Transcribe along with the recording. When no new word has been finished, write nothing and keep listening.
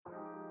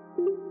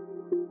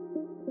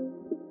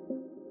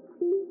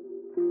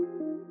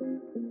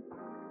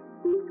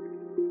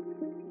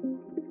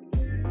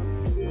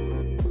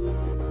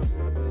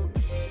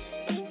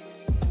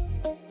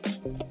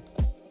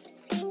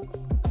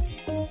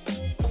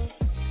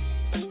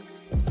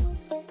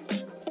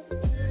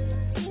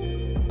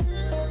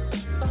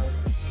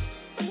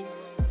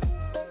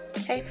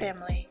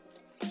family.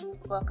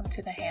 Welcome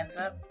to the Hands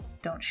Up,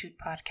 Don't Shoot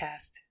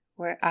podcast,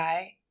 where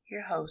I,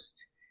 your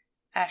host,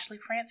 Ashley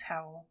France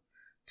Howell,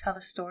 tell the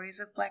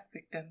stories of Black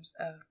victims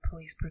of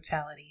police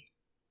brutality.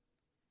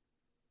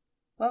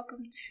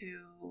 Welcome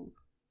to,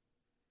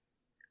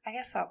 I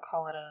guess I'll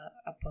call it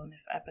a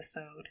bonus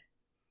episode.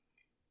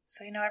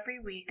 So, every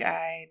week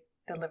I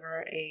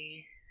deliver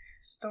a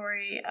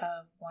story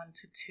of 1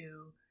 to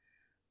 2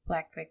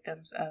 Black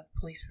victims of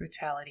police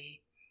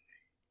brutality.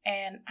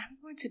 And I'm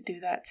going to do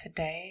that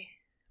today,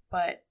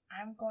 but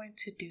I'm going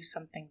to do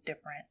something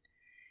different.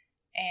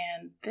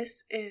 And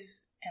this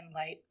is in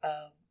light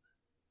of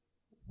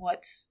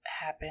what's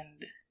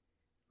happened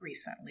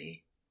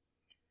recently.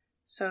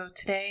 So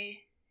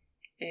today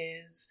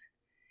is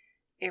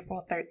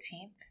April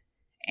 13th,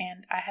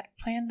 and I had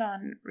planned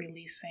on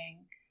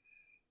releasing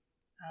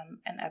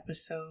an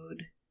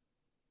episode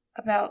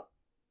about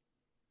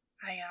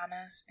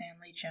Aiyana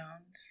Stanley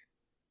Jones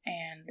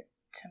and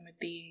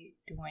Timothy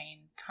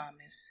Dwayne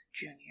Thomas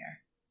Jr.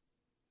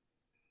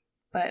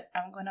 But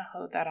I'm going to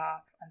hold that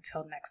off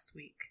until next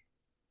week.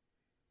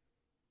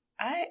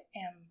 I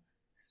am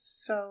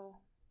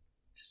so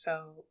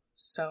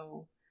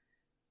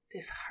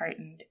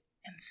disheartened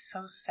and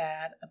so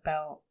sad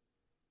about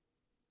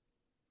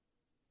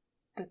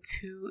the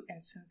 2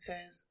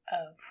 instances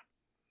of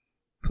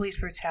police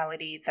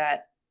brutality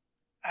that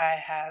I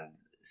have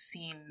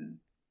seen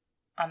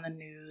on the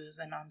news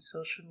and on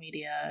social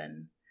media,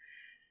 and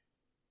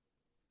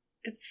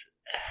it's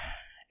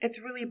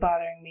really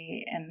bothering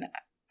me, and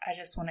I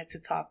just wanted to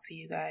talk to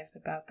you guys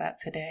about that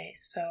today.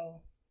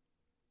 So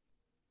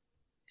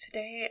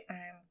today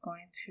I'm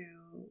going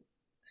to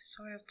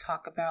sort of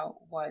talk about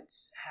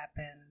what's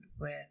happened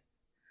with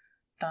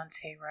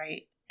Daunte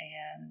Wright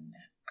and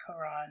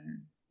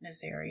Caron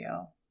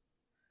Nazario.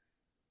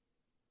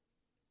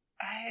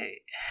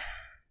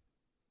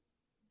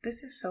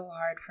 This is so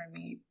hard for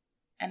me,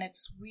 and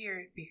it's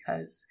weird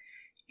because,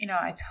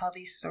 I tell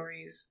these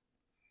stories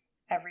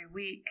every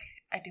week.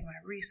 I do my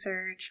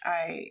research.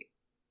 I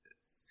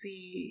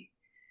see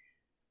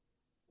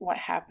what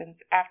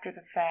happens after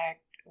the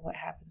fact, what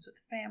happens with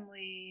the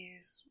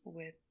families,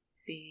 with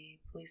the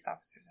police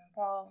officers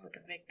involved, with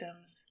the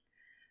victims.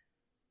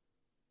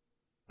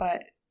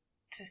 But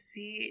to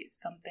see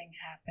something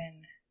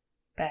happen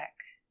back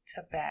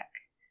to back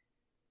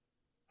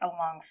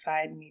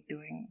alongside me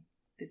doing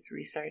this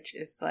research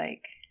is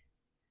like,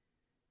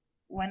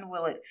 when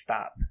will it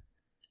stop?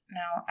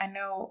 Now, I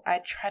know I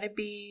try to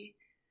be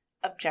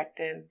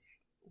objective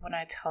when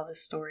I tell the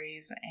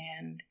stories,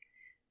 and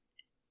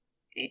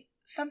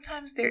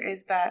sometimes there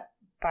is that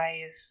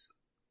bias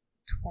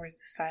towards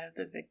the side of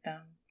the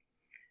victim.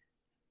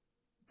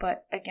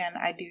 But again,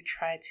 I do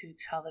try to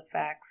tell the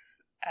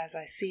facts as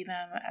I see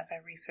them, as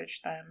I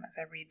research them, as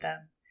I read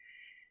them.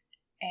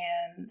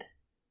 And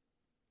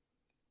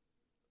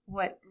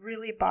what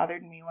really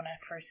bothered me when I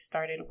first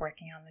started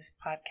working on this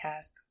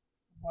podcast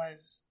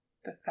was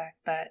the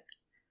fact that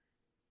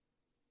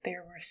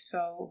there were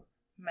so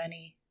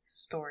many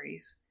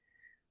stories.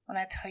 When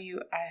I tell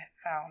you I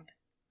found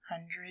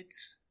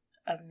hundreds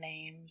of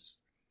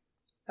names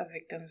of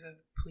victims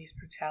of police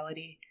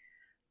brutality,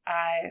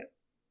 I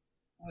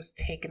was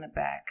taken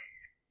aback.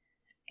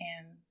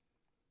 And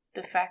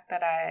the fact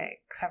that I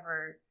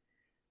cover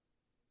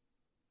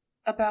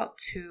about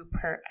 2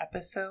 per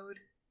episode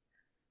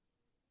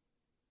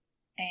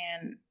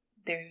and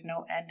there's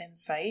no end in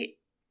sight,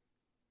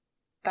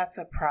 that's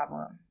a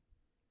problem.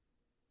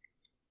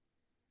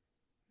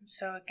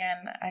 So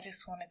again, I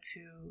just wanted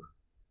to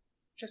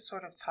just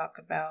sort of talk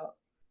about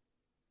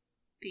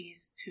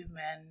these 2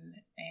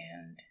 men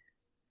and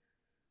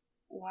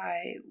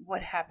why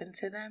what happened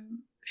to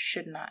them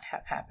should not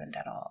have happened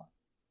at all.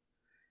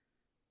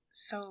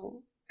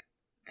 So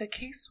the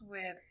case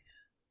with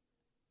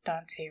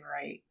Daunte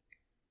Wright,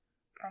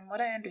 from what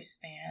I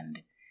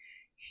understand,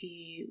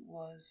 he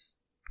was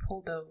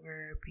pulled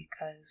over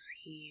because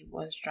he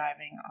was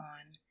driving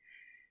on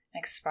an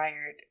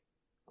expired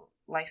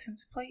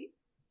license plate.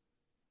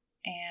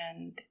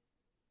 And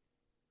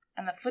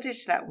the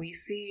footage that we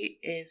see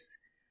is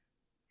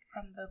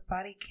from the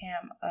body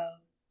cam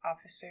of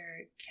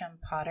Officer Kim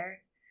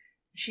Potter.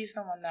 She's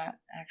the one that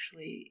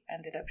actually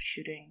ended up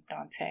shooting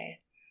Daunte.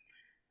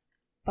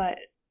 But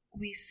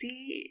we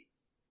see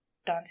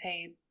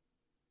Daunte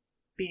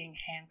being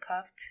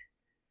handcuffed,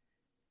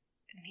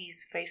 and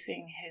he's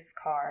facing his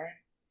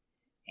car,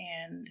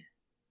 and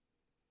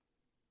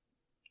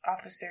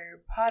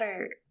Officer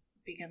Potter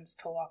begins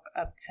to walk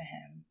up to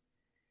him.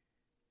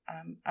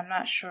 I'm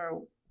not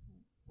sure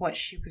what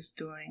she was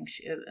doing.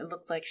 It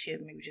looked like she had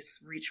maybe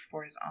just reached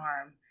for his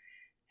arm.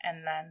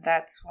 And then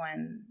that's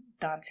when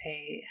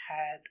Daunte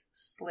had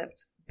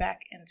slipped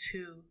back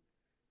into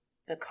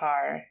the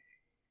car.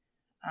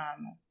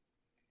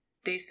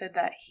 They said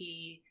that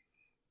he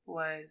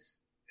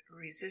was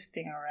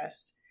resisting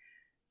arrest,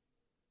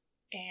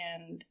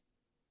 and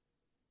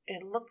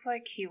it looked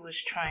like he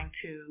was trying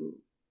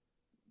to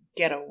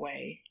get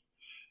away.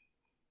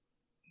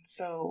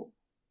 So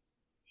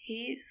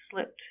he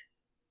slipped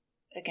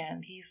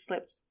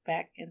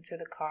back into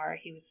the car.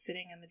 He was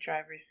sitting in the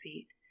driver's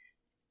seat,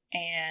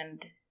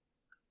 and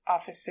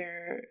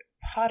Officer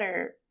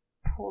Potter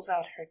pulls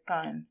out her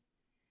gun,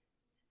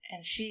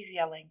 and she's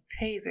yelling,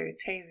 "Taser,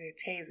 taser,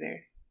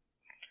 taser."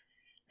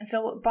 And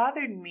so what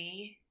bothered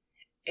me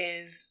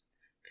is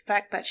the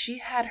fact that she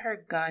had her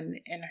gun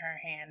in her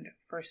hand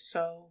for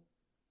so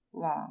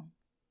long.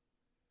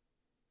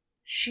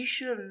 She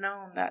should have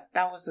known that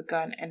that was a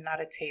gun and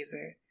not a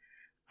taser.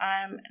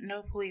 I'm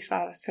no police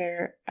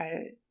officer.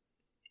 I've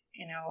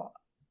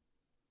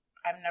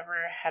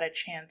never had a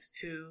chance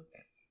to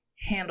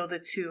handle the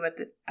two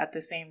at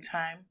the same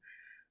time.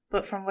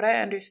 But from what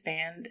I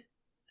understand,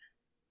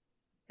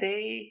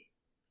 they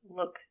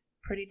look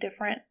pretty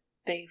different.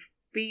 They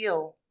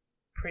feel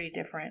pretty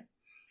different.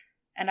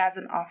 And as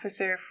an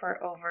officer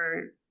for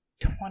over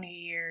 20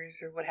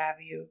 years or what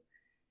have you,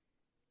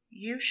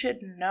 you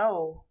should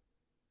know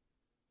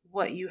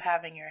what you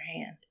have in your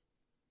hand.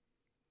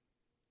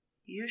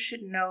 You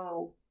should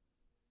know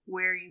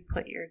where you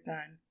put your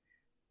gun,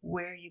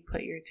 where you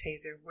put your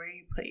taser, where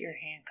you put your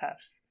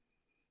handcuffs.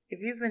 If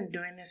you've been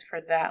doing this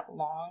for that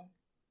long,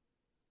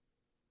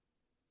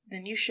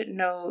 then you should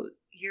know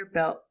your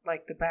belt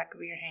like the back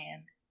of your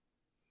hand.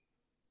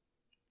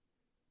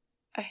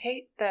 I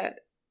hate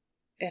that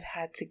it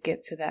had to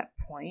get to that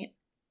point,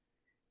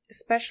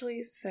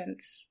 especially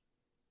since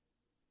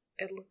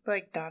it looked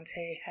like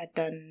Dante had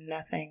done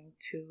nothing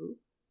to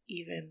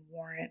even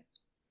warrant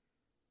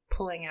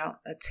pulling out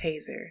a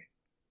taser.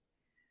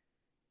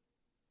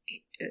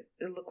 It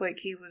looked like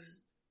he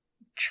was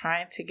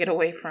trying to get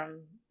away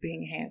from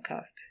being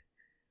handcuffed.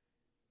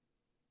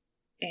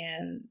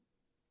 And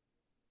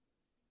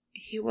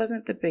he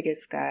wasn't the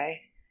biggest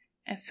guy.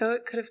 And so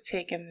it could have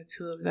taken the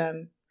two of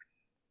them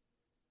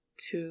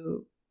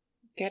to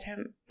get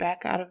him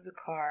back out of the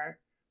car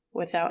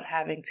without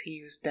having to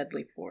use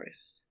deadly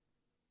force.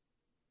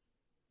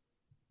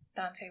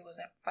 Dante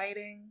wasn't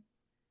fighting.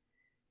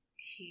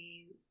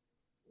 He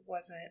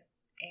wasn't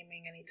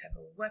aiming any type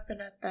of weapon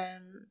at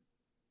them.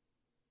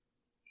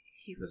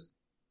 He was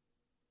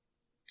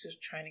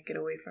just trying to get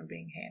away from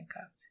being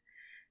handcuffed.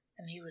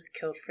 And he was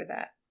killed for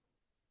that.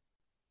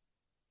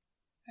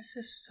 This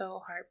is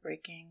so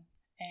heartbreaking.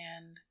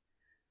 And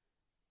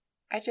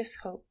I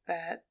just hope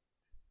that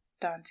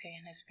Dante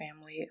and his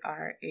family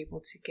are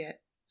able to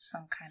get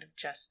some kind of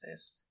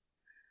justice.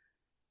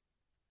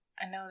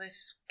 I know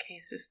this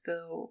case is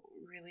still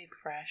really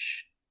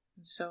fresh,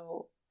 and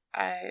so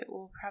I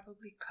will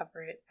probably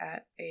cover it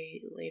at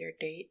a later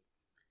date.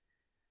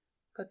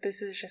 But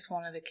this is just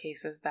one of the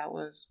cases that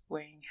was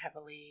weighing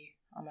heavily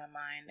on my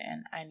mind,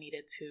 and I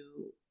needed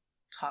to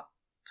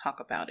talk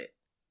about it.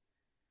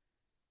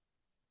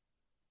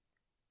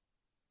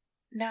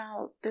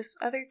 Now, this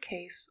other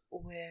case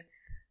with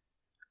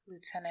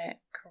Lieutenant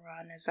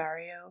Karan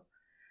Nazario,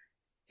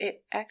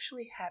 it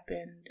actually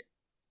happened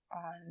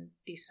on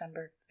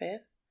December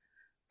 5th,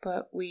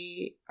 but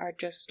we are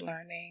just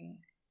learning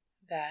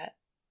that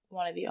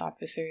one of the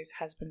officers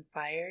has been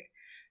fired,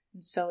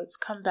 and so it's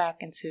come back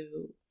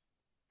into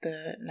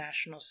the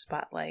national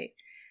spotlight,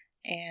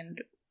 and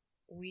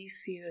we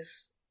see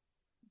this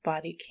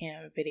body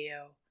cam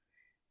video,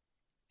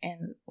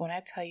 and when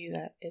I tell you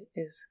that it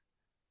is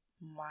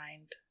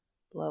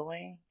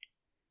mind-blowing,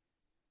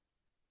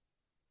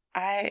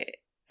 I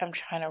am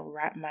trying to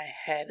wrap my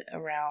head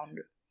around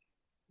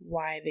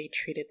why they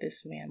treated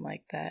this man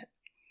like that.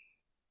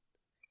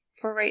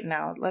 For right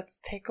now, let's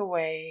take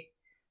away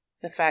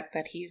the fact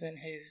that he's in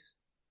his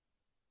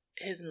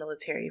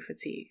military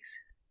fatigues.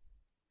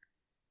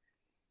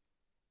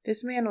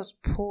 This man was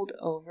pulled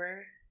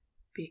over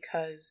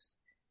because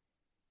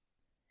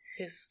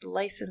his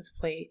license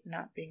plate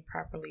not being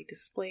properly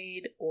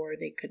displayed, or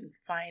they couldn't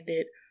find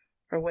it,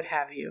 or what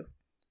have you.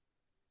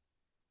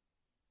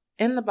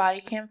 In the body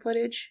cam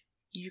footage,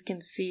 you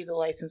can see the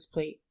license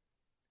plate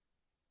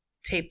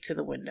taped to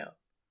the window.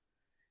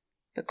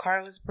 The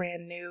car was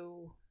brand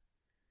new.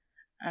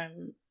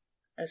 I'm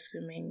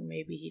assuming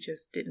maybe he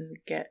just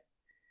didn't get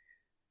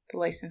the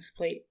license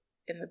plate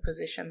in the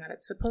position that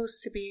it's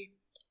supposed to be,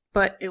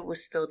 but it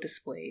was still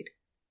displayed.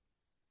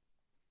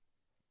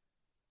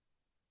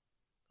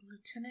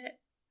 Lieutenant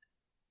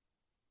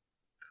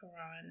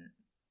Karan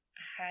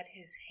had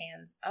his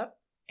hands up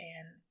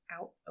and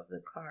out of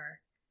the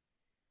car,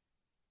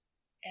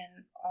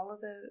 and all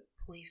of the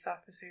police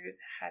officers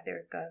had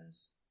their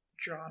guns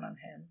drawn on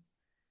him.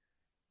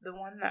 The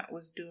one that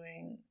was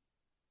doing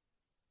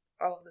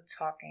all of the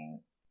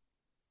talking,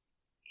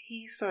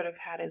 he sort of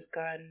had his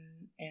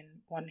gun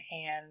in one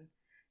hand,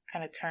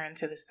 kind of turned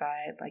to the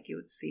side like you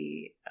would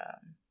see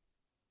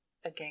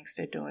a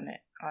gangster doing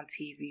it on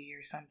TV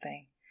or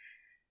something,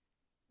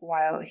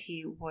 while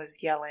he was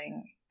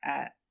yelling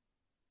at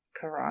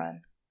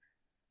Karan.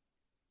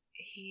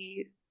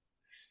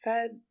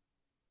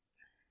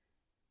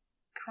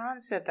 Karan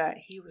said that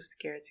he was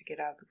scared to get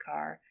out of the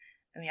car,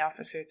 and the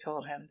officer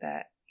told him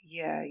that,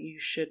 yeah, you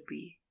should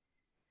be.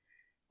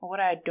 What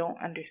I don't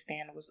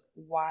understand was,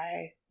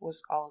 why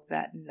was all of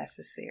that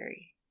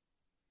necessary?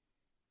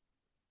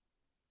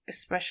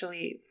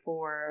 Especially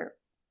for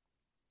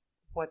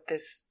what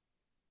this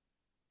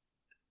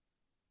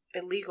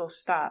illegal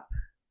stop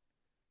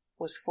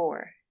was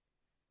for.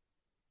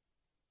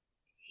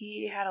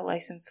 He had a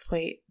license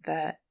plate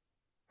that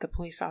the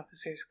police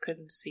officers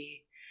couldn't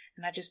see,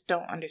 and I just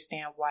don't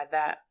understand why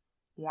that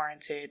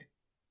warranted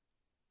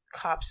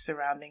cops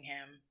surrounding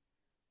him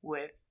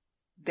with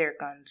their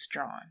guns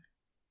drawn.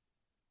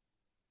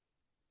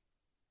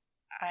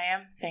 I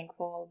am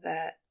thankful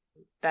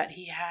that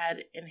he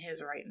had in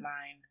his right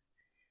mind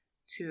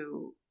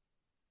to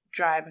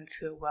drive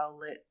into a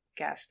well-lit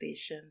gas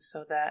station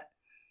so that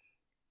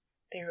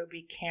there would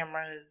be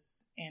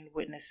cameras and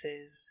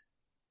witnesses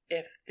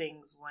if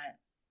things went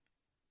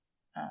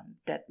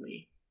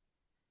deadly.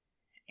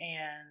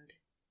 And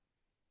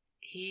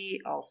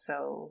he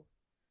also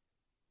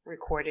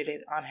recorded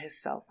it on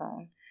his cell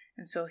phone.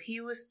 And so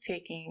he was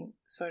taking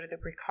sort of the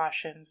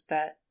precautions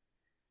that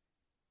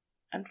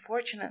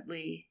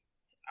unfortunately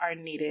are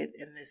needed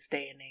in this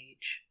day and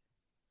age.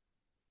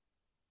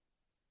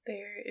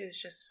 There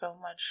is just so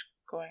much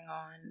going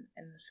on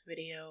in this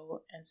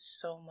video and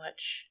so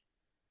much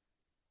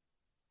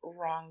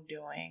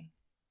wrongdoing.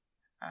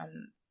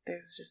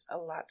 There's just a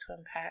lot to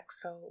unpack.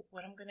 So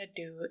what I'm going to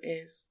do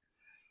is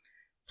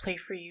play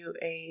for you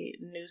a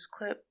news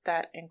clip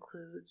that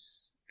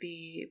includes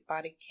the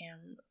body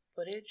cam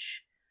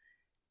footage,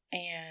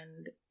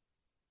 and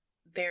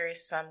there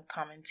is some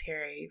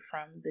commentary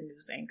from the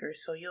news anchor.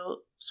 So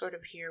you'll sort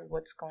of hear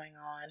what's going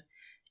on,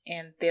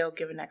 and they'll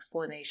give an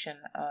explanation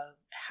of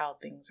how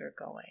things are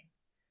going.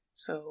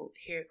 So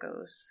here it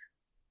goes.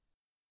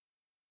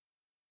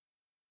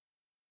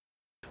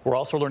 We're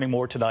also learning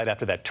more tonight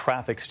after that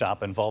traffic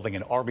stop involving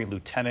an Army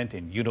lieutenant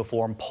in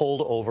uniform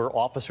pulled over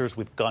officers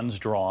with guns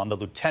drawn. The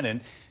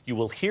lieutenant, you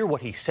will hear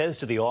what he says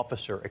to the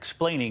officer,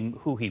 explaining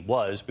who he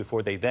was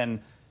before they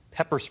then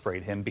pepper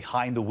sprayed him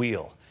behind the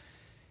wheel.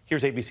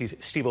 Here's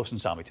ABC's Steve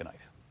Osunsami tonight.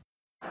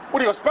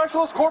 What are you, a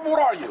specialist? Corporal,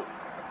 what are you?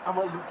 I'm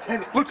a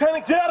lieutenant.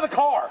 Lieutenant, get out of the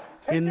car!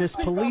 In this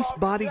police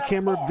body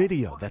camera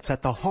video that's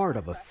at the heart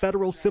of a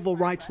federal civil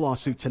rights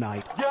lawsuit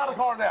tonight, Get out of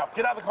the car now.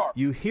 Get out of the car.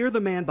 you hear the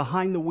man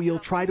behind the wheel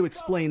try to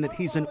explain that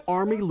he's an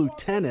Army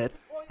lieutenant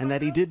and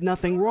that he did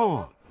nothing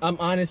wrong. I'm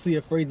honestly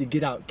afraid to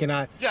get out. Can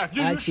I You ask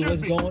you should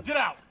what's be. going Get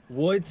out.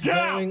 What's Get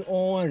going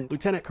on?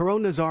 Lieutenant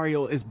Caron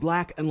Nazario is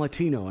black and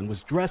Latino and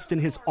was dressed in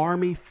his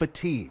Army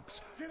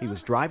fatigues. He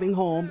was driving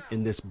home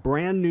in this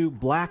brand new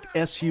black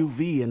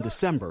SUV in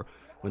December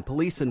when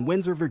police in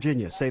Windsor,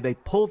 Virginia say they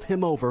pulled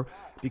him over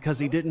because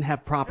he didn't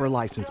have proper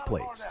license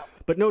plates.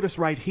 But notice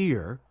right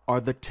here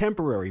are the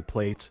temporary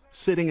plates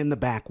sitting in the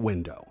back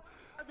window.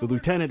 The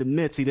lieutenant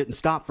admits he didn't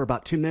stop for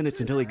about 2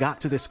 minutes until he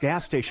got to this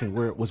gas station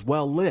where it was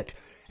well lit.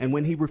 And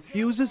when he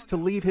refuses to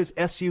leave his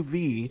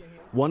SUV,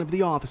 one of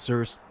the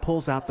officers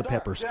pulls out the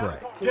pepper spray.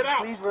 Get out.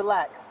 Please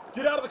relax.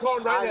 Get out of the car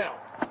right now.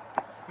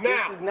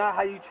 Now. This is not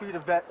how you treat a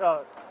vet.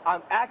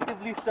 I'm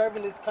actively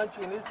serving this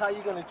country, and this is how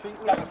you're gonna treat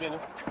me. Back up, Benny.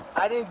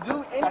 I didn't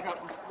do anything. Back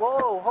up.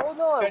 Whoa, hold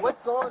on. Back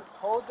What's going?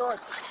 Hold on.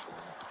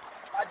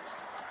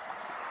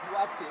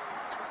 Watch it.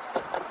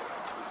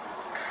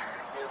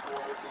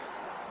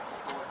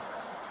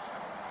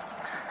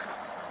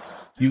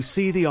 You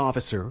see the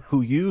officer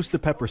who used the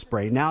pepper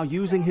spray now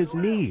using his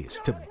knees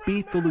to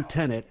beat the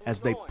lieutenant as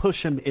they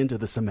push him into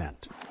the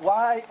cement.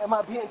 Why am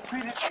I being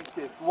treated like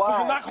this? Why?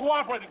 You're not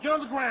cooperating. Get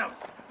on the ground.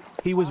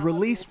 He was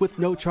released with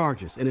no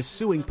charges and is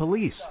suing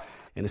police.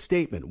 In a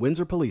statement,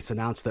 Windsor Police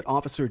announced that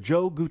Officer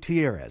Joe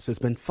Gutierrez has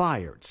been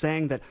fired,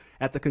 saying that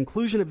at the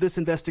conclusion of this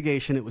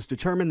investigation, it was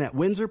determined that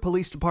Windsor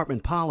Police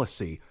Department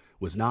policy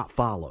was not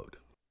followed.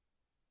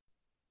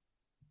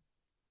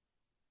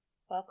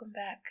 Welcome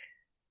back.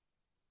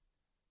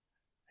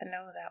 I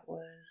know that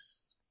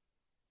was,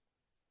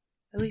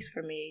 at least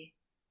for me,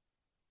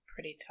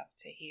 pretty tough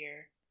to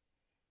hear.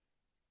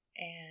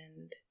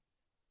 And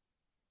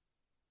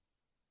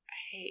I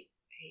hate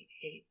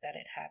that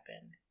it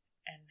happened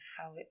and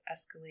how it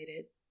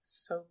escalated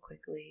so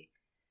quickly.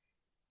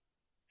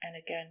 And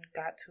again,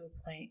 got to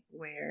a point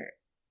where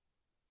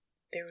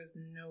there was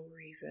no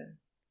reason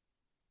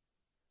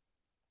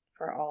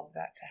for all of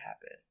that to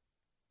happen.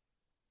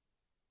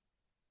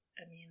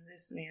 I mean,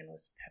 this man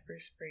was pepper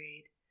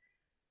sprayed,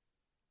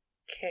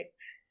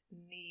 kicked,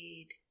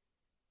 kneed,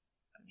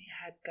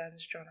 had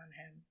guns drawn on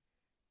him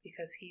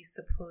because he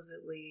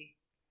supposedly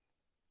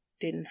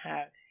didn't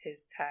have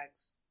his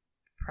tags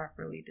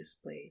properly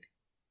displayed.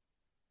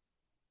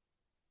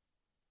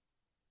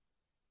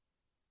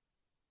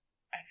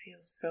 I feel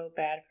so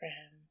bad for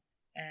him,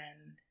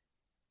 and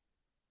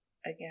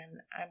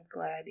again, I'm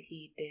glad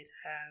he did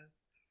have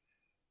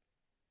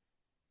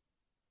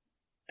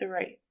the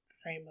right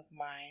frame of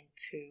mind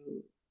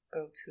to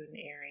go to an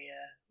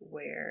area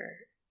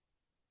where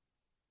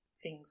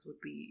things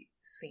would be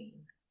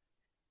seen.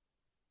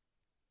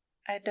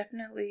 I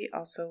definitely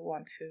also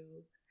want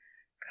to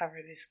cover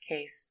this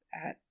case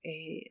at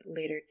a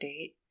later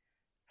date.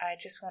 I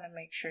just want to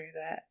make sure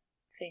that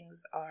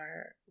things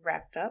are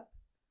wrapped up.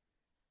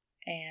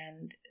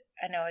 And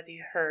I know, as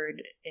you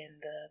heard in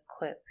the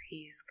clip,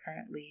 he's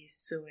currently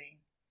suing.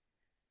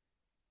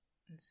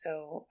 And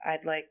so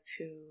I'd like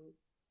to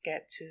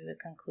get to the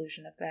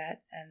conclusion of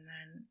that, and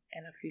then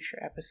in a future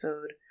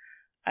episode,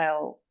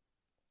 I'll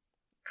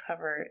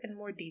cover in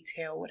more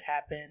detail what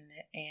happened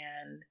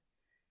and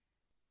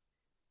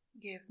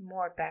give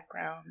more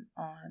background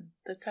on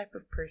the type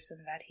of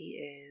person that he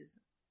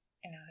is,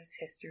 his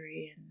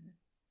history and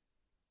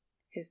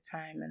his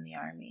time in the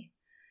Army.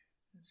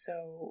 And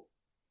so,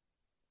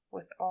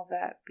 with all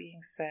that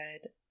being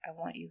said, I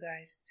want you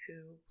guys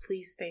to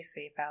please stay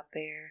safe out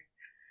there.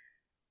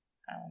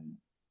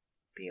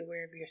 Be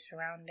aware of your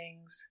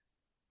surroundings.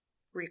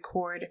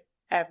 Record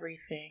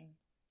everything.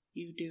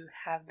 You do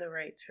have the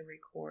right to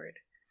record.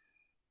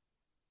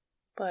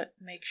 But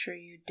make sure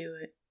you do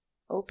it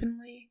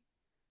openly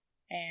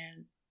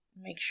and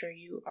make sure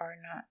you are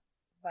not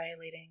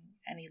violating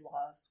any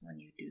laws when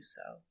you do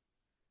so.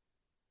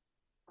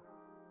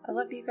 I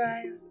love you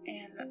guys,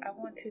 and I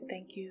want to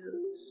thank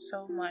you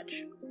so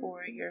much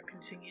for your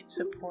continued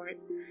support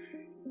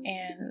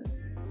and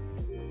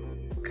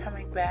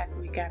coming back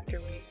week after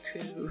week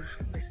to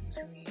listen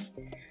to me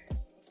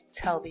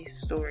tell these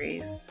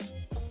stories.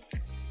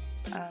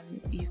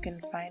 You can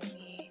find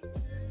me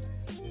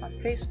on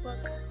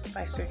Facebook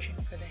by searching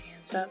for the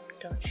Hands Up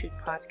Don't Shoot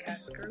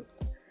podcast group,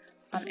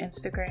 on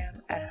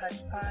Instagram at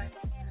HudsPod,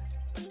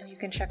 and you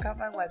can check out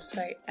my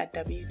website at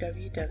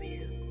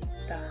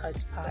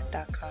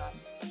www.hudspod.com.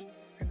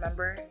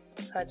 Remember,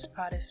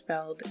 HudSpod is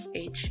spelled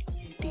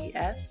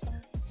HUDSPOD.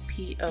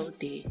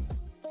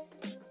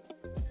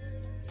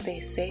 Stay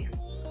safe,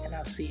 and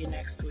I'll see you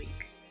next week.